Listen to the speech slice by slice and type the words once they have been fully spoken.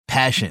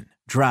Passion,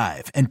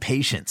 drive, and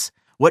patience.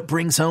 What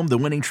brings home the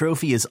winning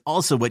trophy is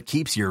also what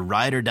keeps your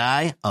ride or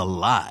die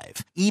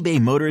alive.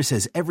 eBay Motors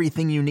has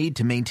everything you need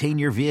to maintain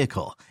your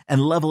vehicle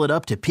and level it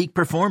up to peak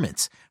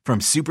performance, from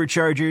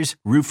superchargers,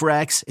 roof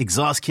racks,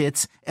 exhaust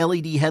kits,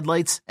 LED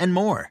headlights, and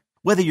more.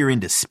 Whether you're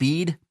into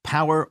speed,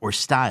 power, or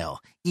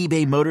style,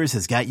 eBay Motors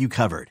has got you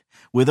covered.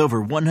 With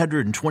over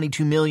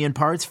 122 million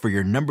parts for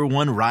your number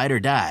one ride or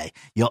die,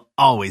 you'll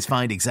always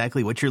find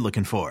exactly what you're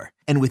looking for.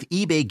 And with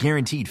eBay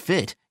Guaranteed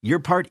Fit, your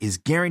part is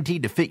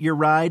guaranteed to fit your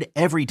ride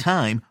every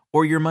time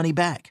or your money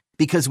back.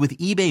 Because with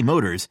eBay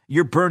Motors,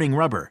 you're burning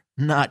rubber,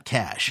 not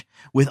cash.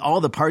 With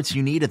all the parts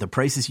you need at the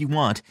prices you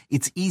want,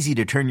 it's easy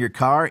to turn your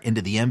car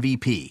into the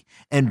MVP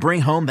and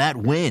bring home that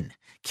win.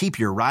 Keep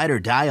your ride or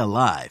die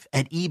alive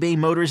at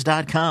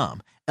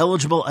ebaymotors.com.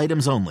 Eligible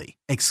items only.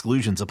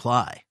 Exclusions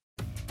apply.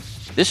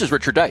 This is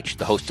Richard Deitsch,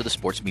 the host of the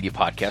Sports Media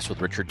Podcast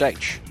with Richard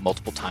Deitsch.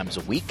 Multiple times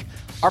a week,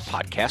 our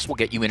podcast will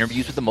get you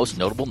interviews with the most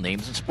notable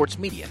names in sports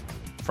media,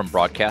 from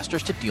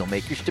broadcasters to deal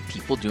makers to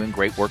people doing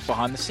great work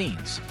behind the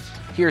scenes.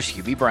 Here's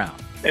Hubie Brown.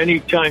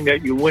 Anytime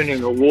that you win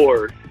an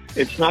award,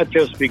 it's not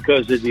just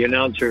because of the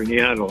announcer and the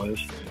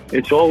analyst.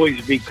 It's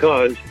always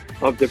because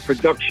of the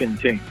production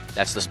team.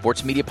 That's the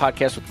Sports Media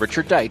Podcast with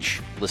Richard Deitsch.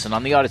 Listen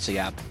on the Odyssey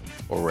app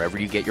or wherever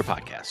you get your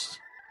podcasts.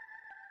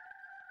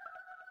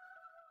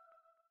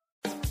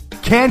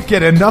 Can't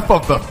get enough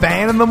of the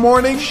Fan in the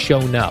morning?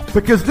 Shown up.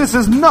 Because this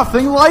is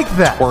nothing like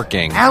that.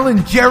 Working. Al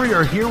and Jerry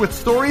are here with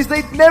stories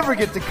they'd never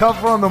get to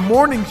cover on the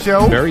morning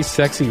show. Very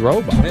sexy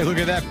robot. Hey, look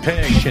at that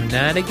pig.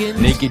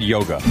 Shenanigans. Naked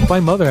yoga. My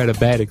mother had a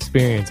bad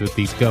experience with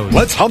these ghosts.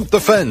 Let's hump the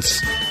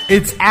fence.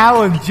 It's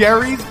Al and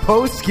Jerry's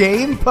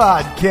post-game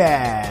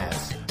podcast.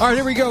 All right,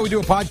 here we go. We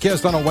do a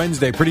podcast on a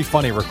Wednesday. Pretty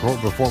funny.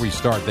 Before we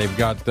start, they've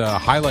got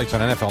highlights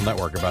on NFL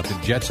Network about the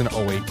Jets in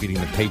 2008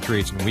 beating the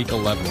Patriots in Week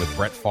 11 with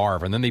Brett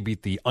Favre, and then they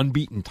beat the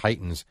unbeaten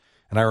Titans.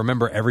 And I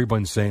remember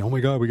everyone saying, oh, my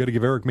God, we got to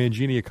give Eric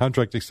Mangini a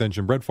contract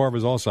extension. Brett Favre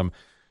is awesome.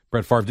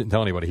 Brett Favre didn't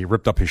tell anybody. He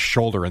ripped up his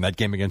shoulder in that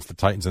game against the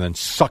Titans and then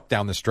sucked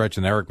down the stretch,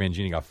 and Eric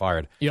Mangini got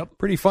fired. Yep.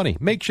 Pretty funny.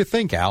 Makes you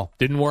think, Al.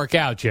 Didn't work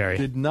out, Jerry.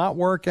 Did not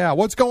work out.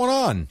 What's going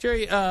on?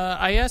 Jerry,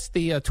 I asked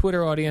the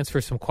Twitter audience for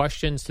some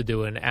questions to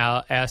do an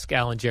Ask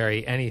Al and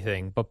Jerry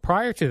Anything. But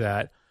prior to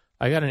that,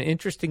 I got an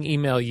interesting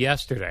email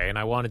yesterday, and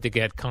I wanted to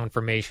get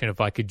confirmation if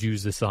I could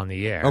use this on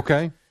the air.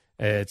 Okay.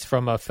 It's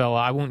from a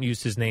fella, I won't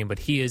use his name, but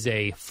he is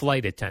a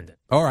flight attendant.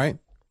 All right.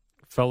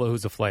 Fellow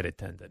who's a flight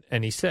attendant.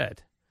 And he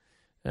said,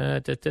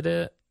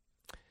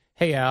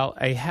 Hey, Al,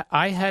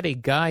 I had a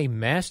guy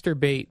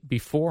masturbate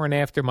before and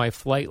after my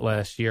flight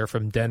last year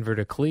from Denver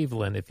to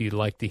Cleveland, if you'd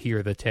like to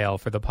hear the tale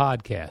for the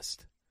podcast.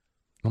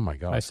 Oh, my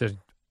God. I said,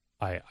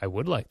 I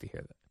would like to hear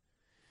that.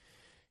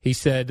 He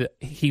said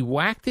he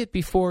whacked it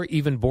before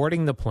even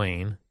boarding the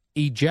plane,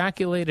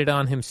 ejaculated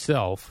on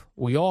himself.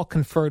 We all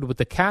conferred with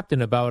the captain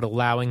about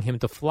allowing him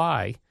to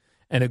fly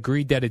and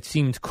agreed that it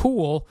seemed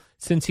cool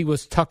since he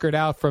was tuckered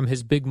out from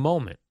his big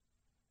moment.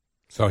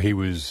 So he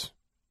was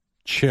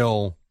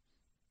chill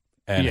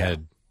and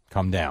had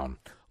come down.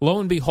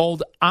 Lo and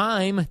behold,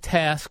 I'm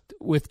tasked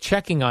with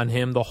checking on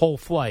him the whole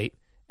flight,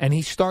 and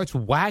he starts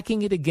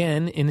whacking it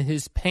again in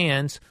his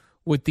pants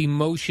with the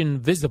motion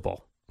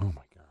visible. Oh,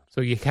 my God.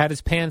 So he had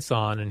his pants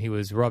on, and he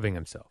was rubbing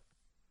himself.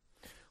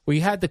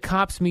 We had the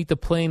cops meet the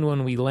plane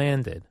when we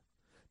landed.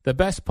 The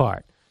best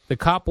part, the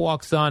cop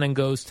walks on and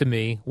goes to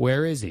me,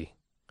 "Where is he?"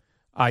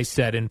 I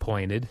said and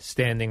pointed,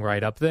 standing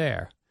right up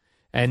there.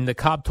 And the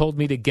cop told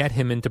me to get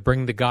him and to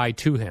bring the guy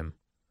to him.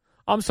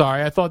 I'm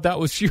sorry, I thought that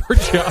was your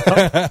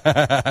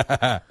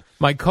job.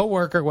 My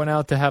coworker went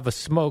out to have a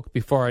smoke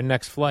before our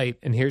next flight,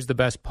 and here's the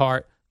best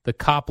part. The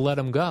cop let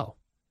him go.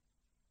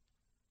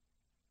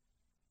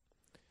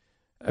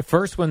 At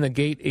first, when the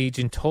gate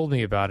agent told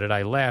me about it,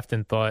 I laughed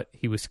and thought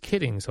he was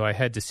kidding, so I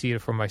had to see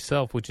it for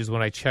myself, which is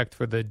when I checked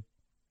for the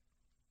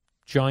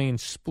giant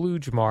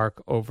splooge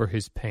mark over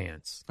his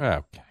pants.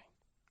 Okay.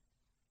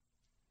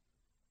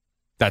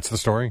 That's the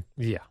story?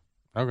 Yeah.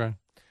 Okay.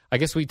 I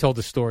guess we told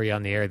the story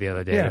on the air the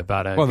other day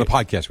about the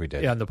podcast we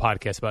did. Yeah, on the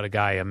podcast about a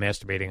guy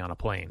masturbating on a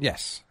plane.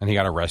 Yes, and he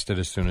got arrested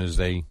as soon as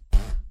they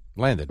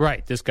landed.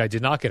 Right. This guy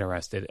did not get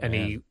arrested, and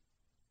he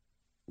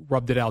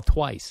rubbed it out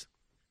twice.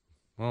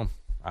 Well,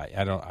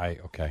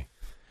 okay.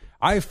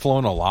 I've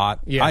flown a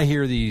lot. Yeah. I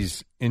hear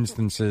these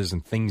instances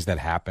and things that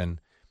happen,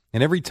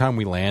 and every time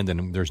we land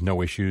and there's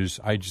no issues,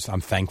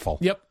 I'm thankful.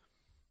 Yep.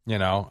 You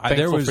know,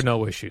 thankful for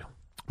no issue.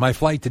 My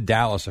flight to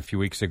Dallas a few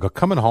weeks ago,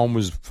 coming home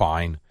was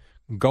fine.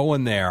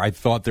 Going there, I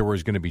thought there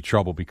was going to be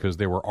trouble because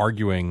they were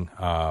arguing.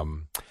 I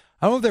don't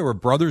know if they were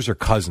brothers or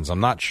cousins.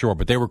 I'm not sure,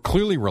 but they were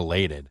clearly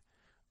related,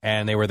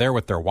 and they were there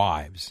with their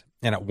wives.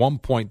 And at one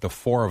point, the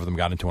four of them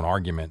got into an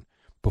argument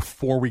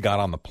before we got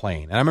on the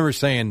plane. And I remember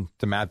saying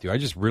to Matthew, I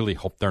just really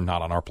hope they're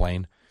not on our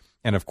plane.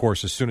 And, of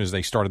course, as soon as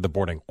they started the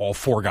boarding, all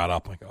four got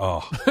up. Like,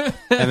 oh.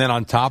 And then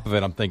on top of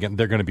it, I'm thinking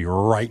they're going to be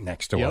right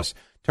next to us.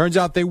 Turns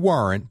out they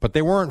weren't, but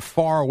they weren't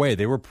far away.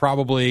 They were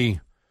probably,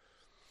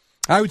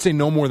 I would say,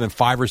 no more than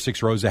 5 or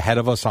 6 rows ahead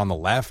of us on the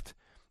left.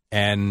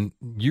 And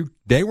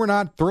they were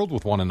not thrilled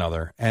with one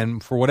another.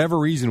 And for whatever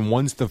reason,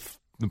 once the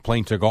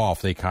plane took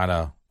off, they kind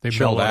of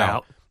chilled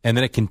out. And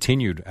then it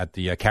continued at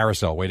the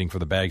carousel waiting for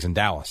the bags in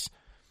Dallas.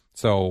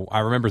 So I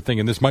remember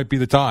thinking this might be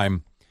the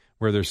time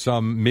where there's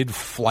some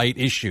mid-flight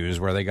issues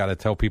where they got to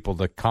tell people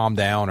to calm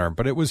down,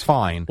 but it was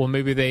fine. Well,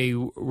 maybe they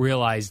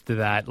realized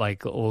that,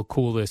 like, we'll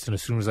cool this, and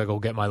as soon as I go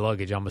get my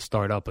luggage, I'm going to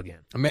start up again.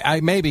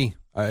 Maybe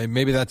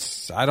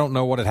that's, I don't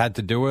know what it had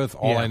to do with.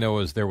 All I know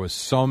is there was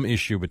some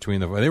issue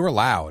between they were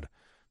loud.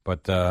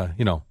 But, I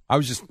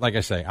was just, like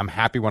I say, I'm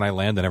happy when I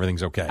land and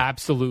everything's okay.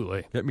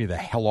 Absolutely. Get me the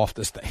hell off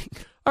this thing.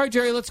 All right,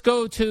 Jerry, let's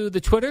go to the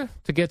Twitter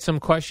to get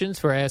some questions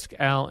for Ask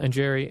Al and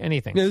Jerry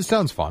Anything. Yeah, this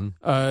sounds fun.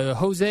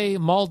 Jose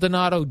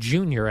Maldonado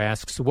Jr.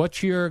 asks,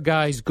 what's your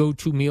guys'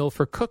 go-to meal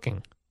for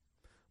cooking?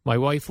 My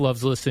wife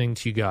loves listening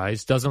to you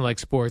guys, doesn't like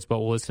sports, but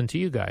will listen to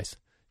you guys.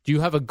 Do you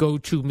have a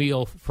go-to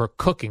meal for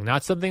cooking?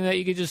 Not something that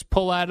you could just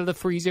pull out of the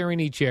freezer and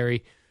eat,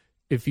 Jerry.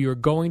 If you're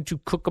going to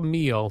cook a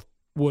meal,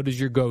 what is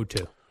your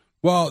go-to?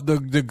 Well,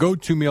 the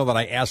go-to meal that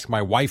I ask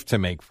my wife to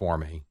make for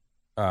me,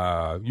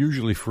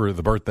 usually for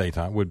the birthday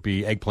time, would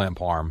be eggplant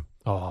parm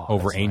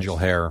over angel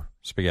hair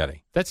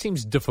spaghetti. That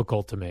seems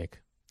difficult to make.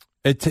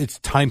 It's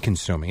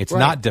time-consuming. It's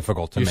not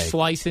difficult to make. You're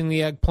slicing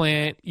the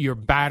eggplant, you're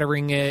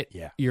battering it,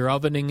 you're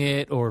ovening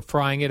it or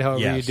frying it,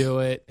 however you do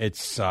it. It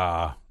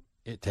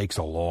takes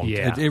a long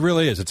time. It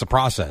really is. It's a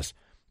process.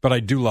 But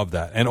I do love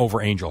that. And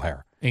over angel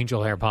hair.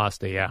 Angel hair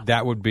pasta, yeah.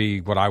 That would be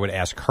what I would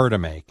ask her to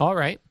make. All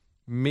right.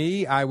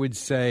 Me, I would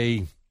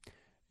say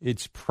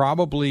it's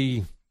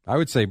probably,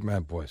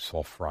 it's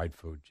all fried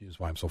food. Jeez,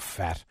 why I'm so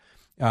fat.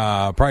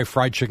 Probably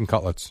fried chicken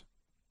cutlets.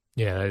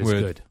 Yeah, that is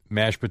with good.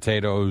 Mashed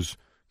potatoes,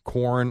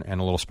 corn, and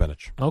a little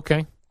spinach.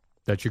 Okay.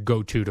 That's your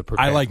go-to to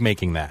prepare. I like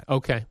making that.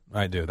 Okay.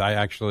 I do.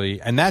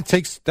 And that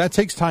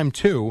takes time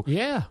too.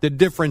 Yeah. The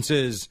difference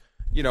is,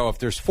 if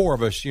there's 4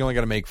 of us, you only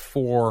got to make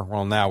 4.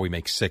 Well, now we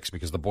make 6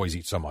 because the boys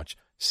eat so much.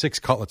 6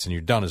 cutlets and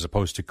you're done, as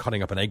opposed to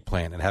cutting up an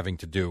eggplant and having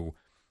to do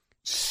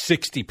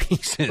 60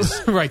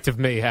 pieces. Right, to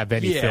may have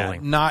any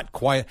filling. Not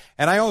quite.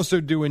 And I also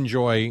do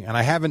enjoy, and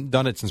I haven't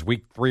done it since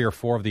week 3 or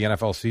 4 of the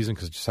NFL season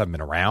because I just haven't been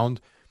around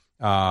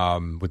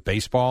with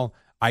baseball.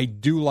 I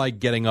do like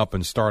getting up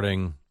and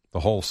starting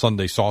the whole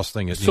Sunday sauce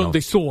thing at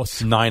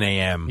sauce 9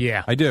 a.m.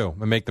 Yeah. I do.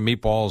 I make the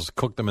meatballs,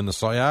 cook them in the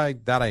sauce.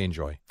 That I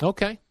enjoy.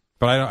 Okay.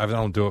 But I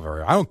don't do it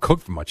I don't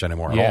cook much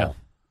anymore at all.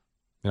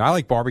 I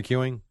like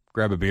barbecuing,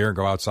 grab a beer,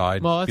 go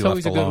outside. Well, that's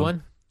always a good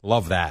one.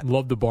 Love that.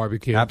 Love the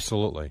barbecue.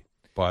 Absolutely.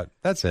 But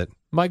that's it.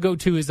 My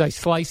go-to is I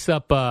slice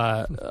up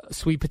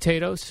sweet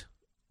potatoes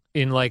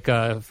in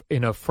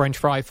a French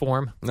fry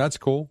form. That's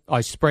cool.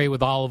 I spray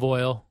with olive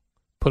oil,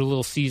 put a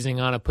little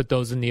seasoning on it, put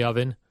those in the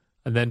oven,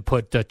 and then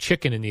put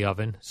chicken in the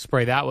oven.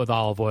 Spray that with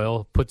olive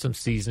oil, put some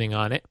seasoning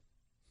on it.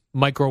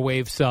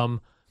 Microwave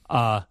some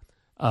broccoli.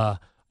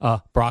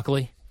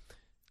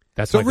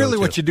 That's so really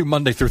what you do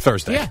Monday through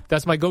Thursday. Yeah,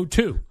 that's my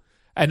go-to.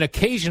 And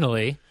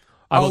occasionally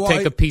I will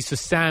take a piece of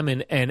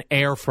salmon and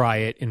air fry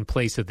it in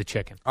place of the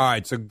chicken. All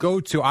right, so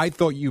go-to, I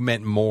thought you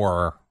meant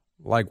more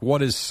like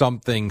what is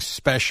something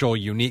special,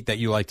 unique that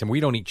you like to. We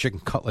don't eat chicken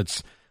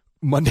cutlets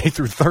Monday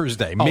through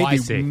Thursday.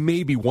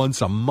 Maybe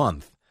once a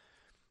month.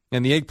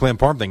 And the eggplant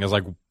parm thing is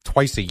like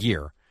twice a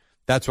year.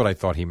 That's what I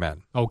thought he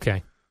meant.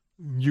 Okay.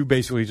 You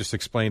basically just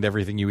explained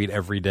everything you eat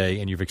every day,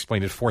 and you've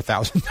explained it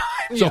 4,000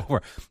 times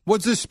over.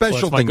 What's the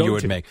special thing you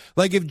would make?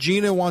 Like if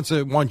Gina wants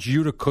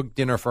you to cook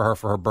dinner for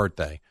her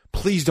birthday,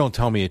 please don't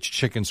tell me it's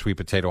chicken, sweet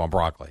potato, and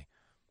broccoli.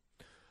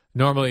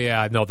 Normally,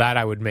 that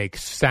I would make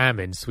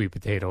salmon, sweet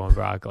potato, and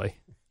broccoli.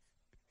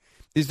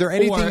 Is there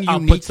anything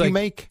unique you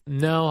make?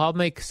 No, I'll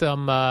make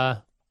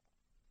some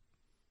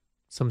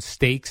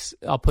steaks.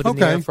 I'll put in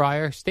the air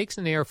fryer. Steaks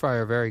in the air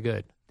fryer are very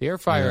good. The air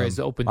fryer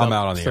has opened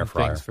up some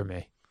things for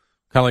me.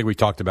 Kind of like we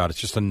talked about. It's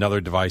just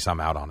another device.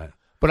 I'm out on it.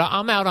 But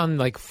I'm out on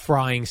like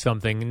frying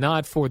something,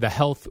 not for the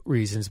health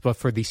reasons, but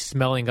for the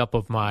smelling up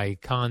of my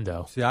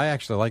condo. See, I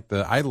actually like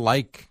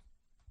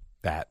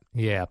that.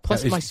 Yeah.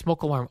 Plus, my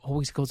smoke alarm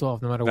always goes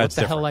off no matter what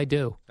the hell I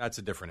do. That's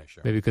a different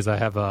issue. Maybe because I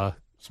have a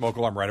smoke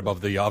alarm right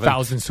above the oven.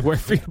 1,000 square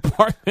feet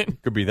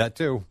apartment. Could be that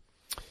too.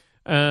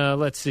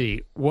 Let's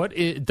see.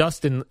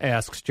 Dustin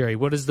asks, Jerry,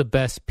 what is the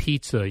best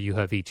pizza you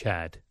have each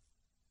had?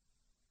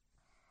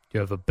 Do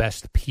you have the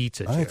best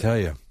pizza, Jerry? I tell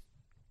you.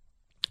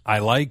 I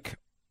like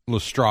La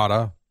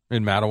Strada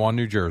in Matawan,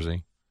 New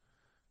Jersey.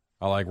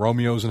 I like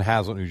Romeo's in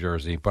Hazlet, New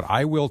Jersey. But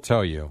I will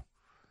tell you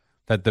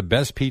that the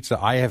best pizza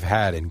I have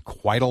had in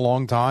quite a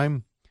long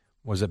time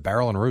was at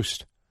Barrel and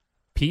Roost.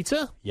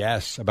 Pizza?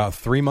 Yes. About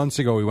 3 months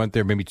ago, we went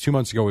there. Maybe 2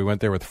 months ago, we went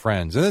there with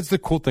friends. And that's the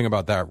cool thing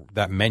about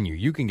that menu.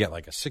 You can get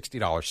like a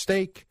 $60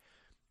 steak,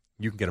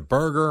 you can get a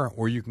burger,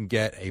 or you can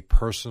get a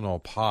personal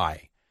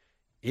pie.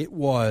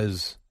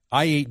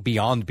 I ate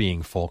beyond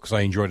being full because I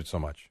enjoyed it so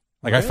much.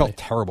 Like, really? I felt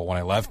terrible when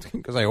I left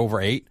because I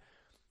overate.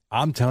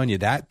 I'm telling you,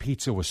 that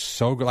pizza was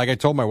so good. Like, I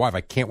told my wife,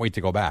 I can't wait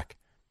to go back.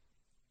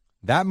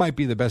 That might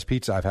be the best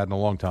pizza I've had in a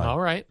long time. All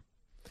right.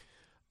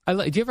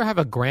 Do you ever have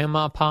a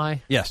grandma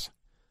pie? Yes.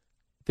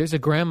 There's a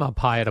grandma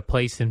pie at a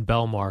place in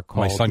Belmar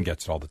called... My son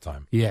gets it all the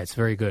time. Yeah, it's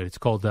very good. It's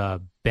called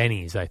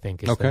Benny's, I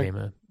think is the name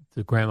of it.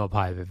 The grandma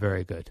pie. They're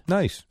very good.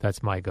 Nice.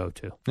 That's my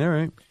go-to. All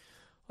right.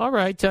 All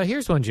right.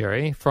 Here's one,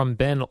 Jerry, from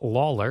Ben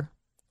Lawler.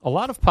 A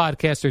lot of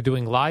podcasts are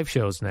doing live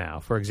shows now.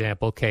 For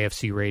example,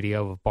 KFC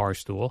Radio of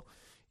Barstool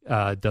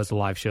does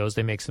live shows.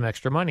 They make some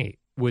extra money.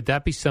 Would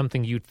that be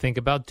something you'd think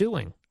about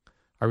doing?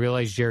 I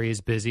realize Jerry is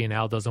busy and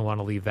Al doesn't want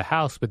to leave the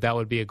house, but that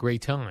would be a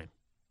great time.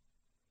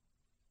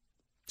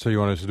 So you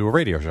want us to do a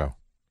radio show?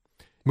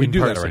 We In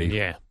do person, that already.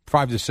 yeah.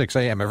 5 to 6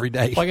 a.m. every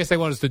day. Well, I guess they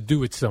want us to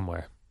do it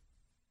somewhere.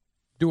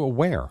 Do it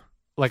where?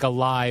 Like a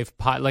live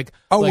pod.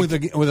 With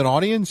an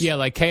audience? Yeah,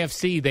 like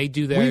KFC, they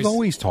do theirs. We've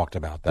always talked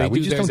about that. They We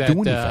do just theirs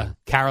don't do at, anything.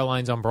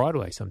 Caroline's on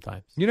Broadway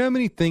sometimes. You know how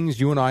many things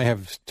you and I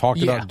have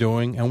talked about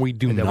doing, and we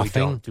do and then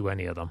nothing? We don't do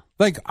any of them.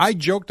 Like, I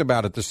joked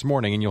about it this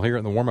morning, and you'll hear it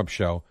in the warm-up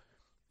show.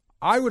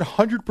 I would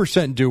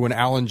 100% do an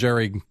Al and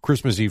Jerry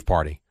Christmas Eve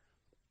party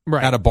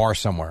at a bar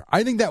somewhere.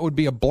 I think that would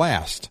be a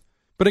blast.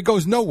 But it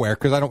goes nowhere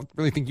because I don't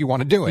really think you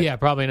want to do it. Yeah,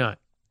 probably not.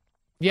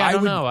 Yeah, I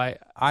don't know.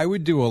 I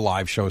would do a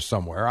live show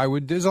somewhere.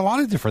 There's a lot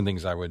of different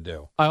things I would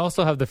do. I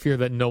also have the fear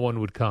that no one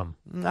would come.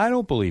 I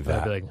don't believe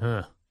that. I'd be like,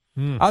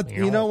 huh.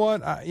 You know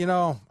what?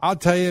 I'll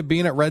tell you,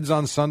 being at Reds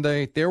on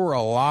Sunday, there were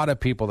a lot of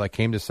people that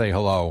came to say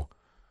hello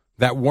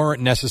that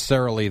weren't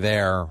necessarily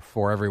there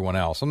for everyone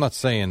else. I'm not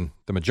saying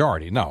the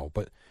majority, no.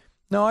 But,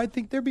 no, I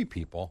think there'd be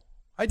people.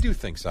 I do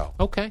think so.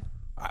 Okay.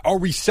 Are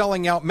we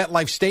selling out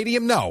MetLife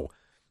Stadium? No.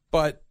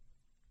 But,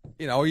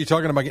 are you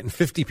talking about getting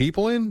 50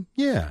 people in?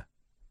 Yeah.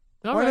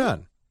 Why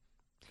not?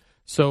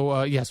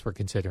 So, yes, we're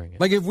considering it.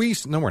 Like if we...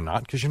 No, we're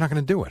not, because you're not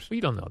going to do it. We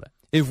don't know that.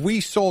 If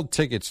we sold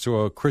tickets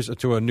to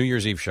a New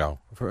Year's Eve show,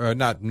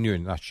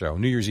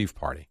 New Year's Eve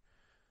party,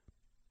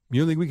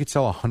 you think we could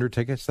sell 100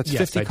 tickets? That's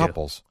 50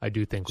 couples. I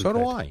do think we could. So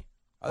do I.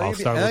 I'll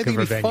start looking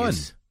for venues.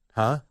 Fun.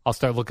 Huh? I'll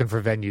start looking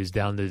for venues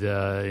down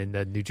in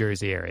the New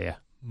Jersey area.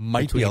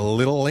 Might be a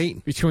little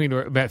late.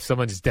 If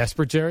someone's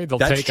desperate, Jerry, they'll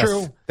take us. That's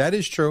true. That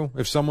is true.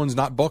 If someone's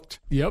not booked.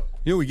 Yep.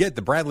 We get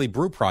the Bradley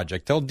Brew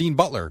Project. Tell Dean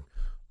Butler,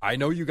 I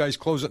know you guys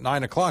close at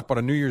 9 o'clock, but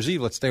on New Year's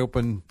Eve, let's stay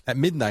open at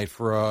midnight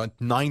for a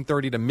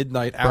 9:30 to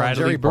midnight Al and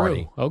Jerry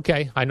party.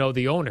 Okay. I know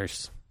the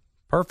owners.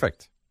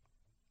 Perfect.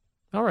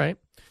 All right.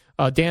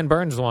 Dan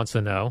Burns wants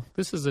to know.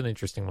 This is an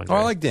interesting one. Oh,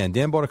 I like Dan.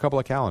 Dan bought a couple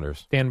of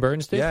calendars. Dan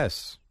Burns did?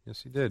 Yes,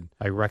 he did.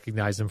 I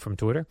recognize him from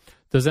Twitter.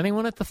 Does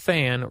anyone at the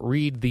Fan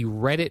read the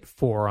Reddit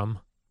forum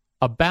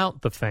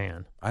about the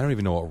Fan? I don't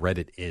even know what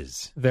Reddit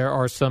is. There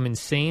are some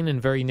insane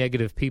and very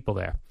negative people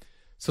there.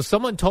 So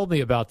someone told me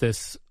about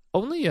this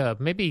only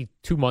maybe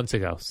 2 months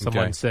ago.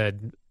 Someone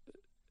said,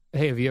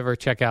 hey, have you ever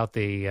checked out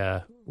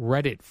the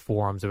Reddit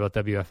forums about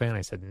WFAN?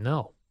 I said,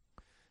 no.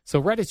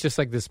 So Reddit's just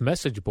like this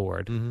message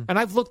board. Mm-hmm. And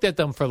I've looked at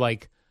them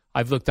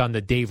I've looked on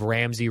the Dave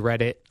Ramsey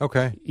Reddit.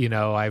 Okay.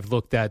 I've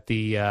looked at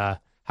the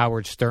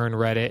Howard Stern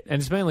Reddit.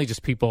 And it's mainly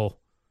just people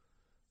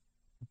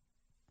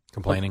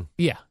complaining.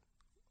 Yeah.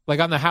 Like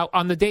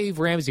on the Dave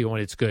Ramsey one,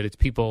 it's good. It's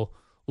people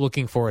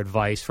looking for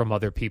advice from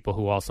other people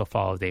who also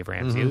follow Dave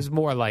Ramsey. Mm-hmm. It was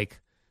more like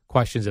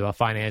questions about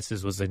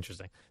finances was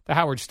interesting. The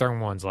Howard Stern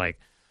one's like,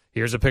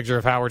 here's a picture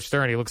of Howard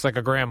Stern. He looks like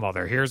a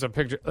grandmother. Here's a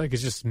picture. Like,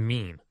 it's just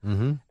mean.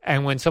 Mm-hmm.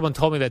 And when someone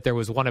told me that there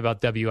was one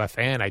about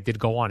WFAN, I did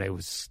go on. It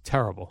was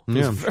terrible.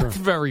 It was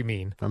very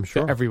mean. I'm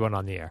sure. To everyone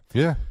on the air.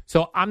 Yeah.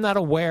 So I'm not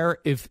aware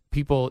if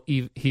people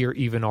here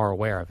even are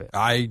aware of it.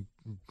 Like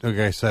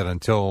I said,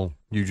 until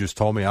you just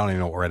told me, I don't even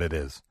know what Reddit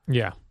is.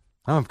 Yeah.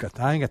 I ain't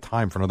got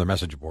time for another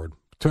message board.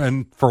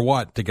 And for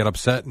what? To get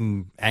upset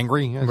and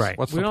angry? Right.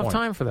 What's we the don't point?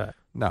 have time for that.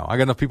 No, I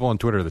got enough people on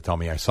Twitter that tell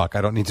me I suck.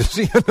 I don't need to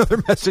see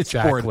another message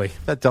board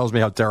that tells me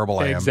how terrible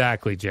I am.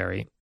 Exactly,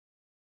 Jerry.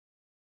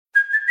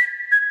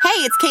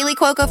 Hey, it's Kaylee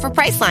Cuoco for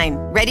Priceline.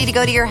 Ready to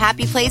go to your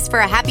happy place for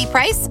a happy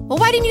price? Well,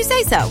 why didn't you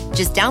say so?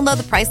 Just download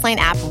the Priceline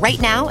app right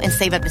now and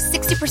save up to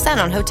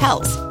 60% on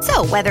hotels.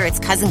 So whether it's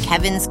Cousin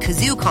Kevin's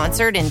Kazoo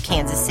Concert in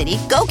Kansas City,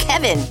 go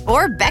Kevin,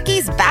 or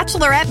Becky's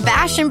Bachelorette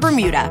Bash in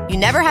Bermuda, you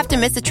never have to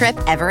miss a trip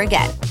ever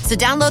again. So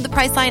download the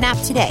Priceline app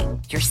today.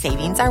 Your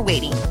savings are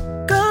waiting.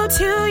 Go to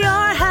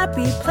your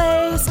happy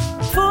place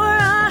for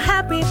a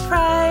happy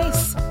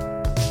price.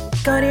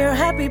 Go to your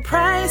happy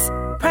price,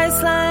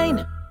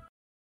 Priceline.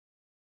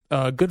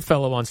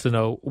 Goodfellow wants to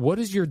know, what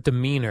is your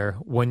demeanor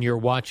when you're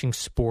watching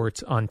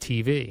sports on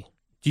TV?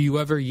 Do you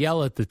ever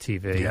yell at the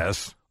TV?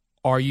 Yes.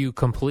 Are you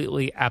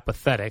completely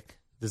apathetic?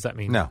 Does that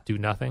mean no. Do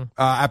nothing?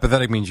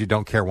 Apathetic means you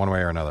don't care one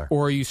way or another.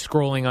 Or are you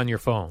scrolling on your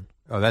phone?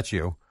 Oh, that's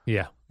you.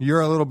 Yeah.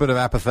 You're a little bit of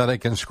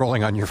apathetic and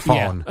scrolling on your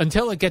phone. Yeah,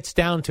 until it gets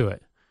down to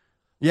it.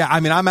 Yeah,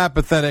 I mean, I'm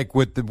apathetic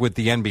with the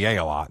NBA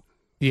a lot.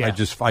 Yeah.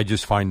 I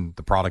just find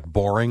the product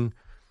boring.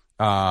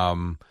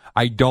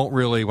 I don't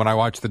really, when I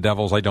watch the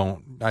Devils, I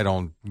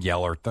don't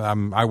yell or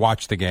I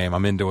watch the game.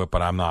 I'm into it,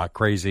 but I'm not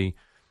crazy.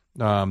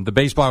 The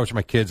baseball, I watch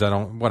my kids,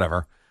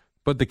 whatever.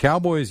 But the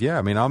Cowboys, yeah,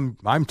 I mean,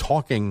 I'm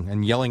talking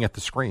and yelling at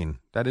the screen.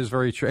 That is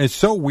very true. It's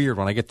so weird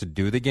when I get to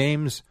do the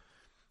games.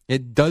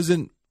 It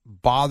doesn't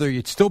bother you.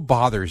 It still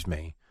bothers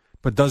me,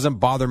 but doesn't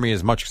bother me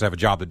as much because I have a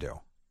job to do.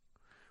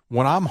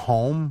 When I'm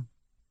home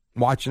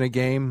watching a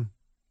game,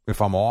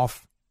 if I'm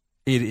off,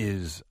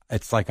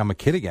 it's like I'm a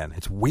kid again.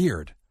 It's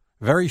weird.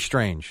 Very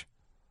strange.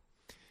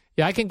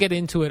 Yeah, I can get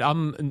into it.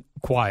 I'm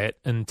quiet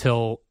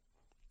until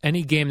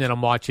any game that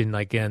I'm watching,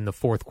 like in the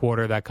fourth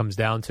quarter, that comes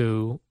down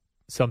to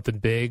something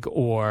big,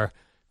 or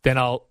then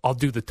I'll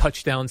do the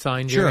touchdown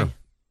sign, Jerry. Sure.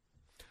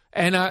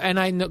 And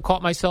I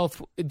caught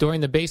myself during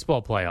the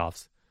baseball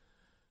playoffs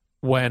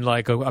when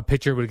like a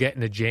pitcher would get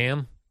in a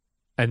jam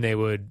and they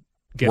would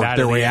get Work out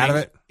their of the way out of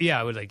inning. it? Yeah,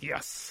 I would like,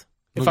 yes.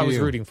 If Look I at was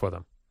you. rooting for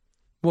them.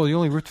 Well, you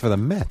only root for the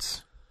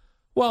Mets.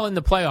 Well, in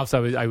the playoffs,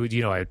 I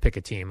would pick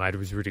a team. I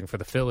was rooting for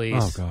the Phillies.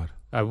 Oh, God.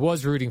 I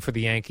was rooting for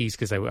the Yankees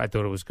because I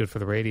thought it was good for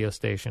the radio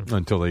station.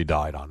 Until they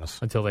died on us.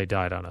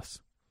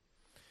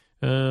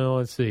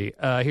 Let's see.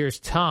 Here's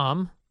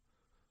Tom.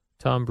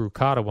 Tom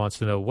Brucata wants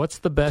to know, what's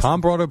the best...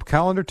 Tom brought up a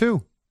calendar,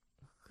 too.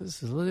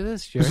 Look at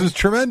this, Jerry. This is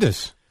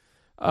tremendous.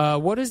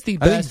 What is the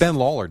I best... think Ben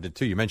Lawler did,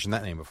 too. You mentioned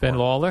that name before. Ben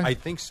Lawler? I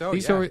think so,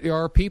 These yeah. are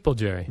our people,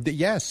 Jerry.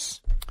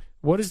 Yes.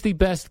 What is the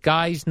best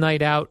guys'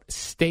 night out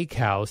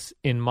steakhouse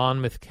in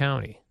Monmouth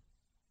County?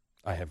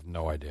 I have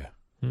no idea.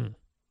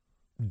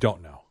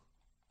 Don't know.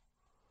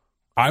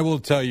 I will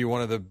tell you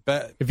one of the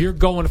best... If you're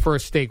going for a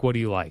steak, what do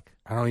you like?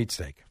 I don't eat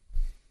steak.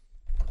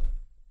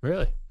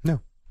 Really?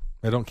 No.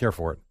 I don't care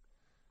for it.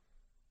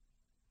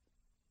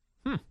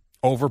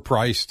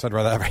 Overpriced. I'd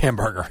rather have a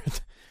hamburger.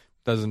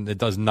 It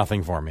does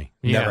nothing for me.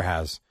 Yeah. Never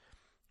has.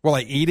 Will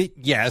I eat it?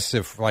 Yes.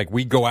 If like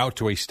we go out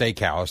to a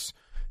steakhouse,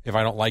 if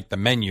I don't like the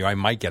menu, I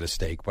might get a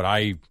steak. But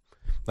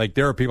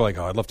there are people like,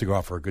 oh, I'd love to go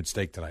out for a good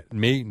steak tonight.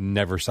 Me,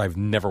 never. I've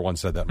never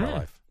once said that in my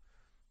life.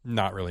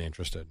 Not really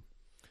interested.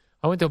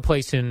 I went to a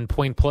place in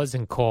Point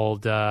Pleasant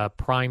called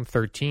Prime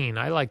 13.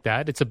 I like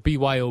that. It's a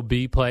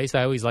BYOB place.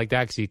 I always like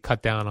that because you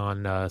cut down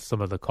on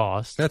some of the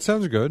costs. That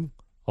sounds good.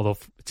 Although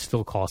it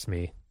still costs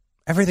me.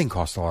 Everything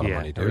costs a lot of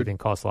money, dude. Everything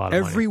costs a lot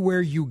of money.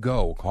 Everywhere you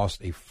go costs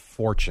a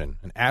fortune,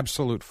 an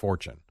absolute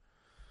fortune.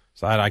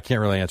 So I can't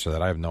really answer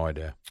that. I have no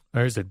idea.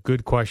 There's a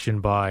good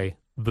question by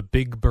the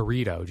Big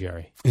Burrito,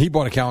 Jerry. He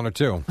bought a calendar,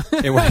 too.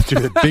 It went to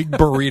the Big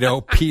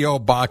Burrito, P.O.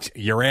 Box,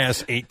 your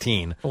ass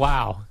 18.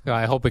 Wow.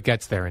 I hope it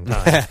gets there in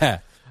time.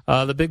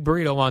 The Big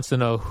Burrito wants to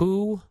know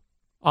who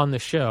on the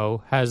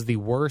show has the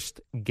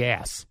worst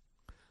gas.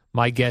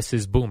 My guess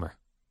is Boomer.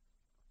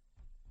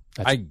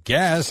 I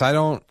guess. I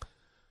don't...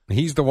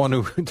 He's the one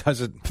who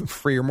does it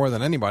freer more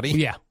than anybody.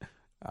 Yeah.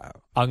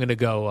 I'm going to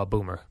go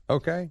Boomer.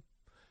 Okay.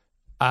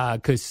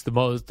 Because the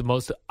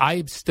most,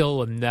 I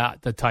still am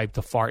not the type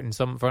to fart in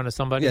front of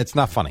somebody. Yeah, it's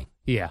not funny.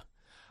 Yeah.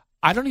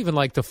 I don't even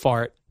like to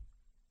fart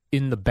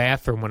in the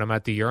bathroom when I'm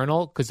at the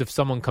urinal, because if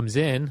someone comes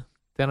in,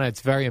 then it's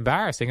very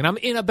embarrassing. And I'm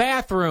in a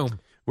bathroom.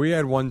 We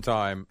had one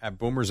time at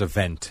Boomer's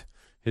event,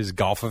 his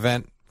golf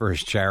event for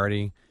his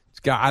charity.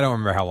 I don't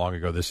remember how long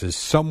ago this is.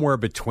 Somewhere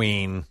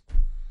between...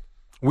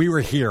 We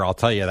were here, I'll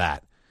tell you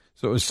that.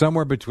 So it was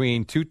somewhere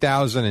between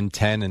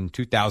 2010 and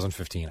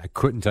 2015. I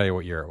couldn't tell you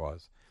what year it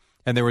was.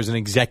 And there was an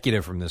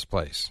executive from this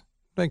place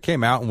that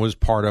came out and was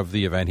part of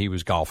the event. He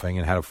was golfing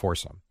and had a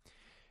foursome.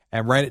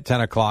 And right at 10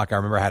 o'clock, I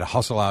remember I had to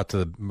hustle out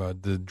to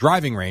the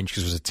driving range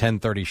because it was a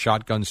 10:30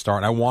 shotgun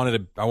start. And I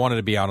wanted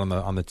to be out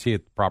on the tee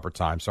at the proper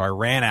time. So I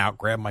ran out,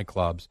 grabbed my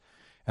clubs,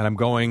 and I'm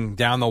going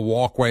down the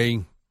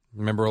walkway.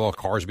 Remember, all the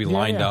cars would be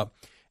lined up.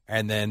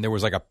 And then there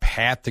was like a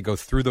path to go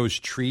through those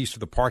trees to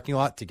the parking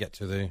lot to get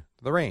to the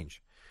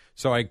range.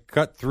 So I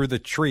cut through the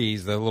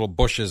trees, the little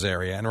bushes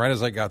area. And right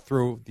as I got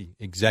through, the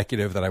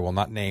executive that I will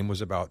not name was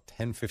about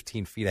 10,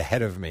 15 feet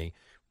ahead of me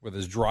with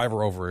his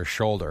driver over his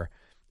shoulder.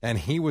 And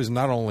he was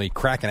not only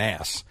cracking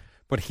ass,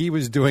 but he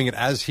was doing it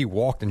as he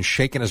walked and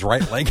shaking his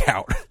right leg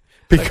out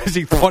because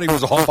he thought he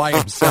was all by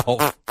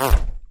himself.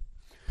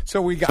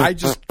 So I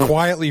just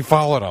quietly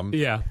followed him.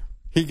 Yeah.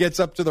 He gets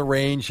up to the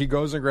range. He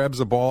goes and grabs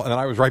the ball, and then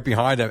I was right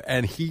behind him,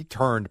 and he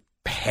turned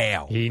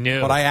pale. He knew.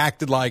 But I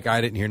acted like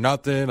I didn't hear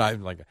nothing. I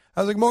was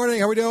like, morning,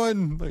 how we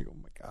doing? Like, oh,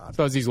 my God.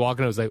 So as he's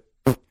walking, I was like...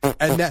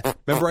 And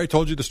remember I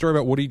told you the story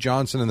about Woody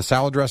Johnson and the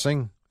salad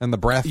dressing and the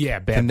breath? Yeah,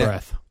 bad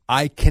breath.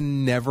 I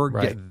can never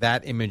get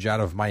that image out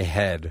of my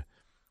head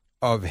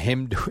of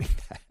him doing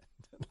that.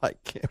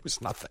 Like, it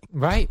was nothing.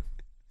 Right.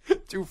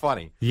 Too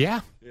funny. Yeah.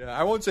 Yeah,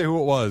 I won't say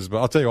who it was, but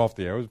I'll tell you off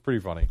the air. It was pretty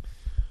funny.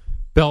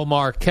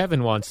 Belmar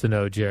Kevin wants to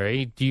know,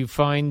 Jerry, do you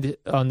find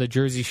on the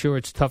Jersey Shore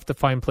it's tough to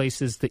find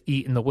places to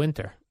eat in the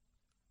winter?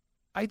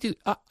 I do.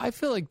 I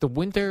feel like the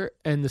winter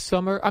and the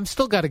summer, I'm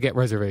still got to get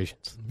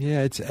reservations.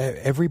 Yeah, it's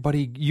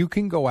everybody. You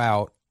can go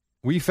out.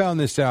 We found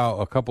this out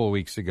a couple of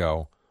weeks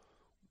ago.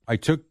 I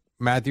took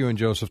Matthew and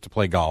Joseph to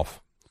play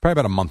golf probably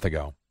about a month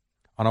ago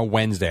on a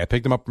Wednesday. I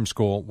picked them up from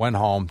school, went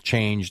home,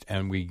 changed,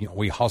 and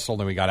we hustled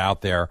and we got out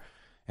there.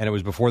 And it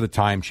was before the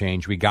time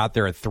change. We got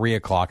there at 3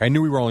 o'clock. I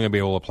knew we were only going to be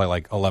able to play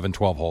like 11,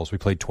 12 holes. We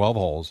played 12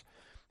 holes.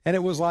 And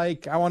it was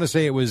like, I want to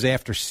say it was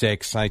after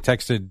 6. I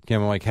texted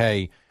him, like,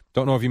 hey,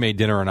 don't know if you made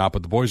dinner or not,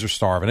 but the boys are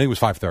starving. I think it was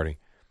 5:30.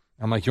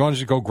 I'm like, you want to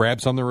just go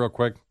grab something real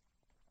quick?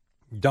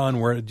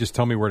 Done. Just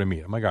tell me where to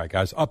meet. I'm like, all right,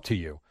 guys, up to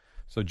you.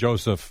 So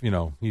Joseph,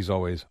 he's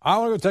always, I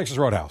want to go to Texas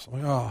Roadhouse.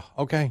 I'm like, oh,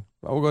 okay.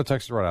 We'll go to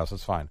Texas Roadhouse.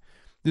 That's fine.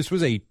 This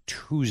was a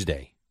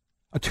Tuesday.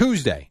 A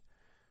Tuesday.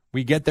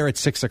 We get there at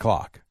 6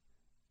 o'clock.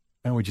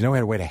 And would you know we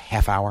had to wait a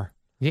half hour?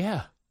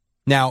 Yeah.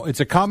 Now, it's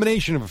a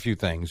combination of a few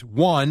things.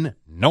 One,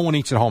 no one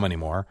eats at home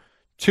anymore.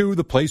 Two,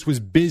 the place was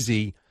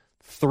busy.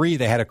 Three,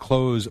 they had to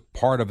close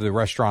part of the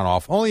restaurant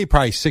off. Only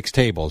probably 6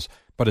 tables,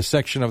 but a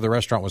section of the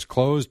restaurant was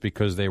closed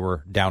because they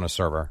were down a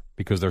server,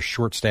 because they're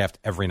short-staffed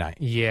every night.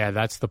 Yeah,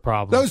 that's the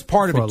problem. That was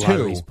part of for it, a lot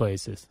too. of these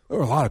places. There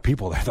were a lot of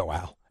people there, though,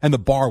 Al. And the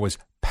bar was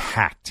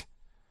packed.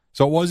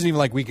 So it wasn't even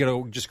like we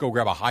could just go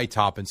grab a high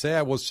top and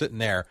say, we'll sit in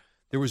there.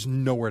 There was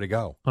nowhere to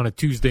go. On a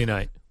Tuesday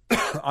night.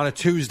 On a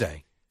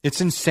Tuesday.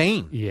 It's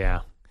insane.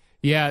 Yeah.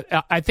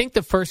 Yeah, I think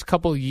the first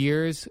couple of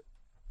years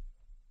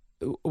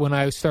when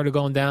I started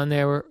going down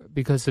there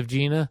because of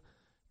Gina,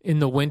 in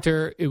the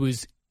winter, it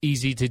was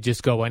easy to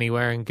just go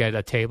anywhere and get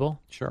a table.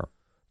 Sure.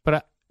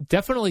 But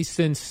definitely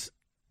since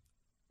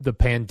the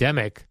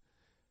pandemic,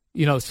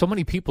 so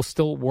many people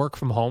still work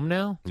from home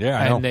now. Yeah,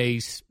 I know. And they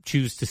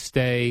choose to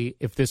stay.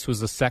 If this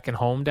was a second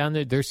home down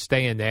there, they're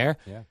staying there.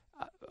 Yeah.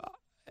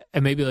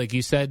 And maybe, like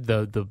you said,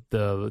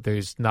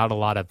 there's not a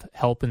lot of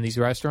help in these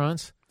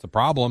restaurants. It's a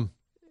problem.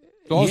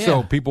 Also,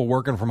 Yeah. people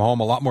working from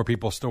home, a lot more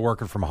people still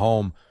working from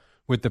home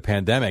with the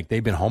pandemic.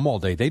 They've been home all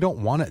day. They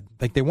don't want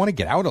to, they want to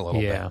get out a little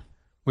bit,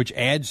 which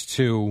adds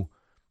to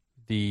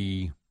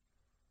the,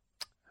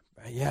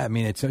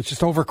 it's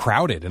just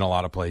overcrowded in a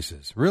lot of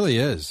places. It really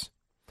is.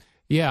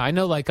 Yeah, I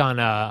know, like on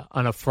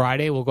a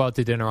Friday, we'll go out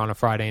to dinner on a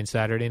Friday and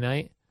Saturday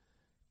night.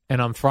 And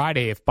on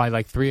Friday, if by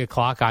like 3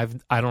 o'clock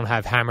I don't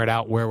have hammered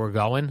out where we're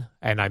going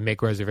and I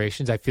make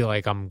reservations, I feel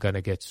like I'm going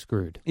to get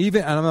screwed.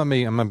 Even, and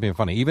I'm not being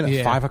funny, even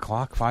at 5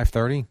 o'clock,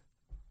 5:30?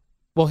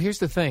 Well, here's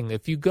the thing.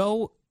 If you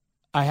go,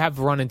 I have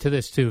run into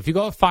this too. If you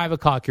go at 5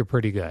 o'clock, you're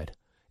pretty good.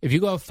 If you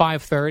go at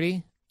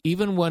 5:30,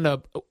 even when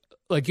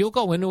you'll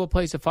go into a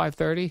place at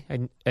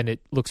 5:30 and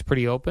it looks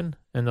pretty open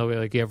and they'll be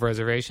like, you have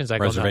reservations?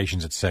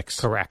 Reservations at 6.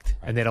 Correct.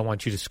 And they don't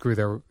want you to screw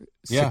their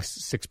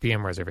 6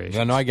 p.m. reservations.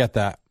 Yeah, no, I get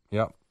that.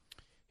 Yep.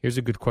 Here's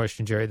a good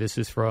question, Jerry. This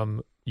is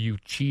from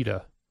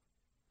Uchida.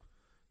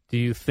 Do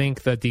you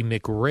think that the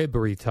McRib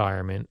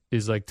retirement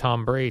is like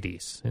Tom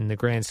Brady's? In the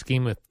grand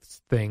scheme of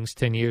things,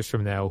 10 years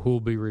from now, who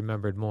will be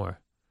remembered more?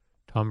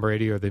 Tom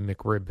Brady or the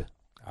McRib?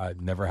 I've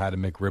never had a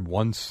McRib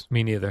once.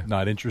 Me neither.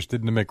 Not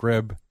interested in the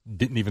McRib.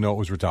 Didn't even know it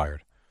was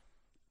retired.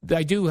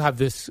 I do have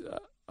this.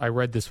 I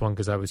read this one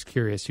because I was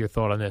curious your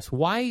thought on this.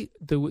 Why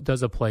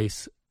does a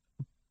place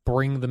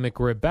bring the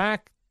McRib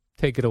back,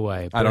 take it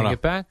away, I don't bring know.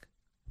 it back?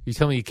 You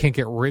tell me you can't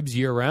get ribs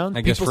year-round?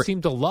 People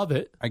seem to love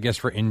it. I guess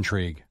for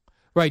intrigue.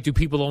 Right. Do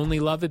people only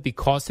love it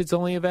because it's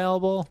only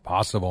available?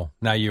 Possible.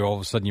 Now you all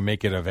of a sudden you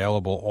make it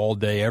available all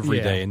day, every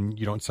day, and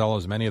you don't sell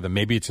as many of them.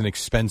 Maybe it's an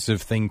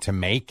expensive thing to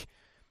make,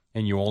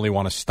 and you only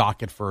want to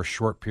stock it for a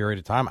short period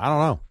of time. I don't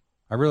know.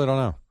 I really don't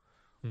know.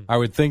 I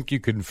would think you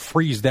could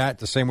freeze that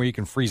the same way you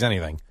can freeze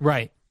anything.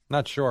 Right.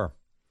 Not sure.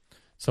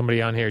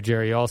 Somebody on here,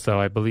 Jerry, also,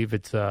 I believe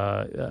it's...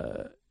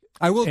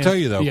 I will tell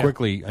you, though,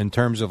 quickly, in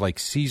terms of like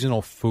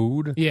seasonal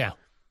food. Yeah.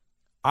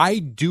 I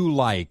do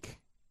like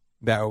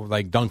that,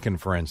 like Dunkin',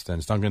 for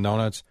instance, Dunkin'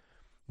 Donuts.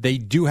 They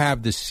do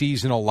have the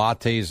seasonal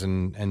lattes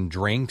and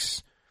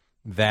drinks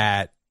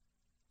that,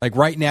 like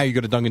right now, you go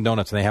to Dunkin'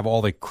 Donuts and they have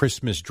all the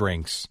Christmas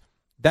drinks.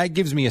 That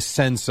gives me a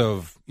sense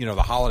of,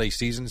 the holiday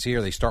seasons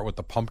here. They start with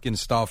the pumpkin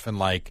stuff and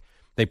like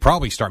they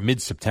probably start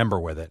mid-September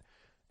with it.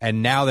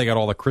 And now they got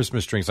all the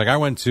Christmas drinks. Like I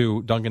went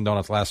to Dunkin'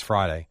 Donuts last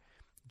Friday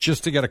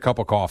just to get a cup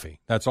of coffee.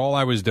 That's all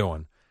I was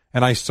doing.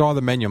 And I saw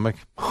the menu. I'm like,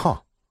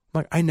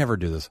 I never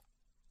do this.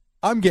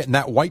 I'm getting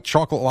that white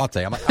chocolate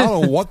latte. I'm like, I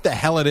don't know what the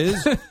hell it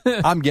is.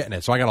 I'm getting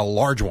it. So I got a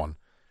large one.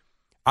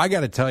 I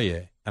got to tell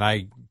you, and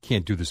I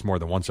can't do this more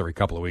than once every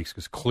couple of weeks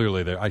because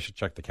clearly I should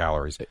check the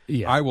calories.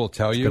 Yeah, I will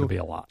tell you, it's going to be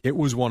a lot. It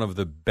was one of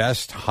the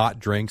best hot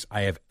drinks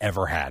I have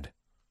ever had.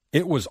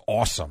 It was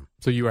awesome.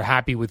 So you were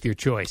happy with your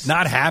choice?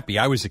 Not happy.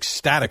 I was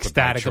ecstatic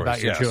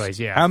about your choice,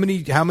 yeah. How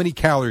many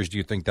calories do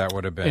you think that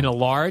would have been? In a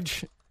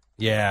large?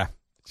 Yeah.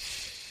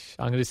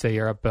 I'm going to say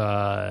you're up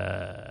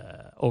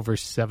over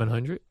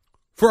 700.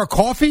 For a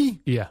coffee?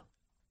 Yeah.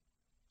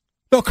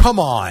 No, come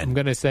on. I'm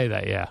going to say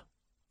that, yeah.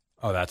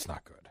 Oh, that's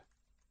not good.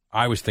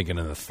 I was thinking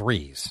in the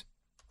 3s.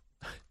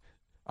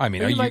 I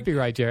mean, you might be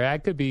right, Jerry. I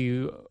could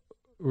be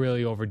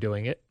really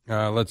overdoing it.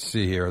 Let's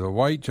see here.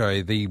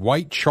 The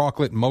white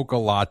chocolate mocha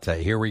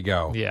latte. Here we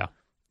go. Yeah.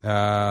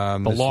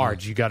 The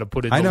large. You got to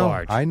put it in the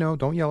large. I know.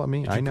 Don't yell at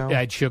me. I know.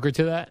 Add sugar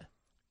to that?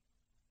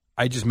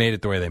 I just made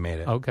it the way they made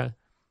it. Okay.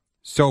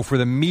 So for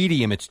the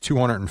medium, it's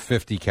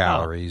 250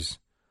 calories.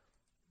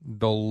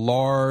 The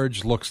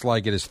large looks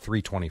like it is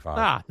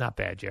 325. Not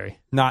bad, Jerry.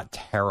 Not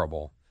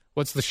terrible.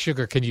 What's the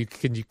sugar? Can you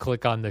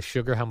click on the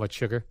sugar? How much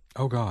sugar?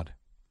 Oh, God.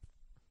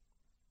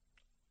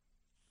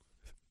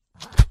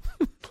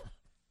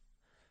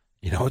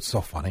 You know what's so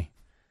funny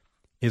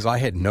is I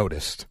had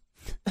noticed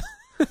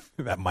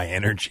that my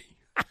energy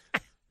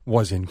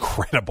was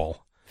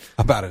incredible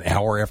about an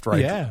hour after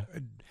and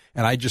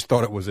I just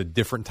thought it was a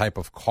different type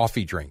of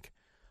coffee drink.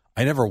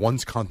 I never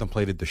once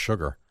contemplated the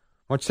sugar.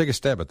 Why don't you take a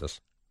stab at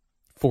this?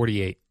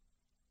 48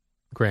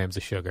 grams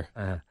of sugar.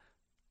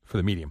 For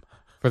the medium.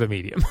 For the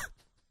medium.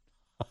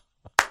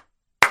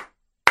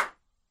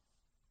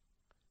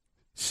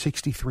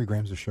 63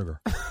 grams of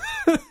sugar.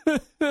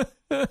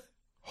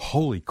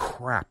 Holy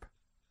crap.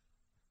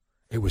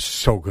 It was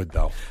so good,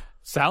 though.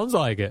 Sounds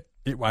like it.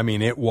 It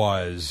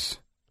was.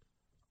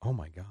 Oh,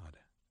 my God.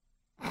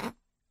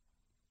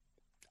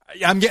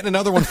 I'm getting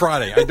another one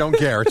Friday. I don't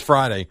care. It's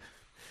Friday.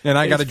 And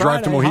I got to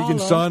drive to Mohegan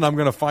Sun. I'm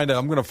going to find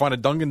a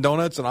Dunkin'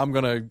 Donuts, and I'm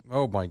going to,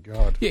 oh, my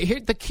God. Yeah, here,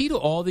 the key to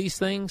all these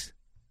things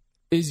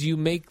is you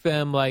make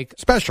them like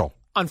special.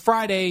 On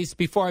Fridays,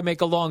 before I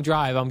make a long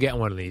drive, I'm getting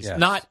one of these. Yes.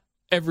 Not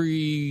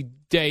every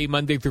day,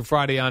 Monday through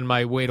Friday on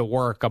my way to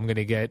work, I'm going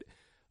to get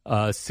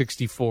a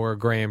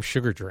 64-gram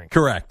sugar drink.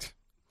 Correct.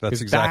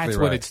 That's exactly that's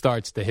right. when it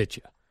starts to hit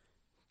you.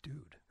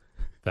 Dude.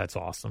 That's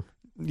awesome.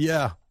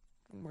 Yeah.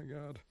 Oh, my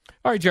God.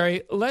 All right,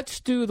 Jerry, let's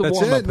do the That's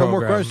warm-up it? No more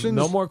program. questions?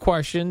 No more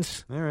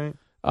questions. All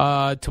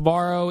right.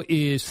 Tomorrow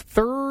is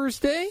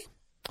Thursday,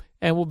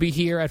 and we'll be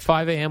here at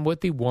 5 a.m.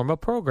 with the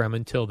warm-up program.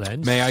 Until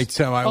then. May I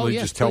tell? I would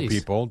yes, just tell please.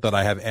 people that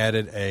I have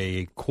added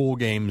a Cool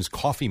Games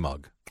coffee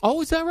mug.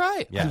 Oh, is that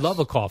right? Yes. I love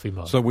a coffee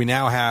mug. So we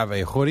now have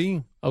a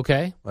hoodie,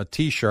 okay, a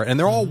T-shirt, and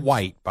they're all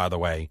white, by the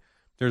way.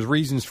 There's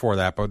reasons for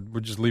that, but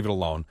we'll just leave it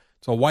alone.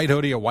 It's a white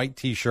hoodie, a white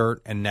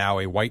T-shirt, and now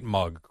a white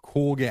mug.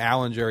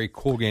 Alan Jerry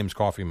Cool Games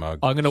coffee mug.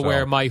 I'm going to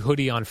wear my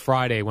hoodie on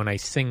Friday when I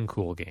sing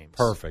Cool Games.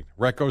 Perfect.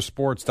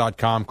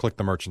 ReccoSports.com. Click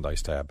the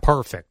merchandise tab.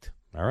 Perfect.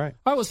 All right.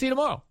 All right, we'll see you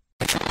tomorrow.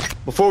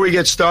 Before we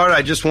get started,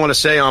 I just want to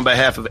say on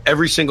behalf of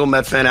every single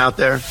Met fan out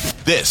there,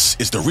 this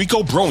is the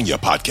Rico Bronya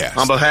Podcast.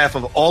 On behalf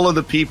of all of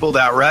the people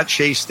that were at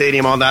Chase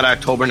Stadium on that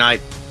October night,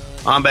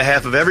 on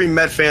behalf of every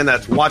Met fan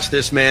that's watched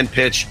this man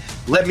pitch,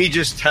 let me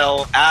just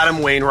tell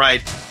Adam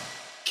Wainwright,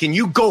 can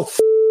you go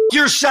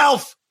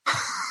yourself?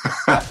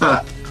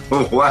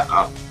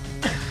 Wow.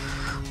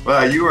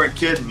 Well, you weren't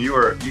kidding.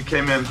 You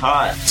came in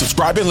hot.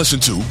 Subscribe and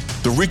listen to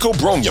the Rico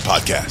Bronya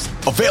Podcast,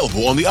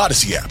 available on the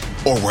Odyssey app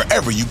or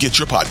wherever you get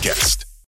your podcasts.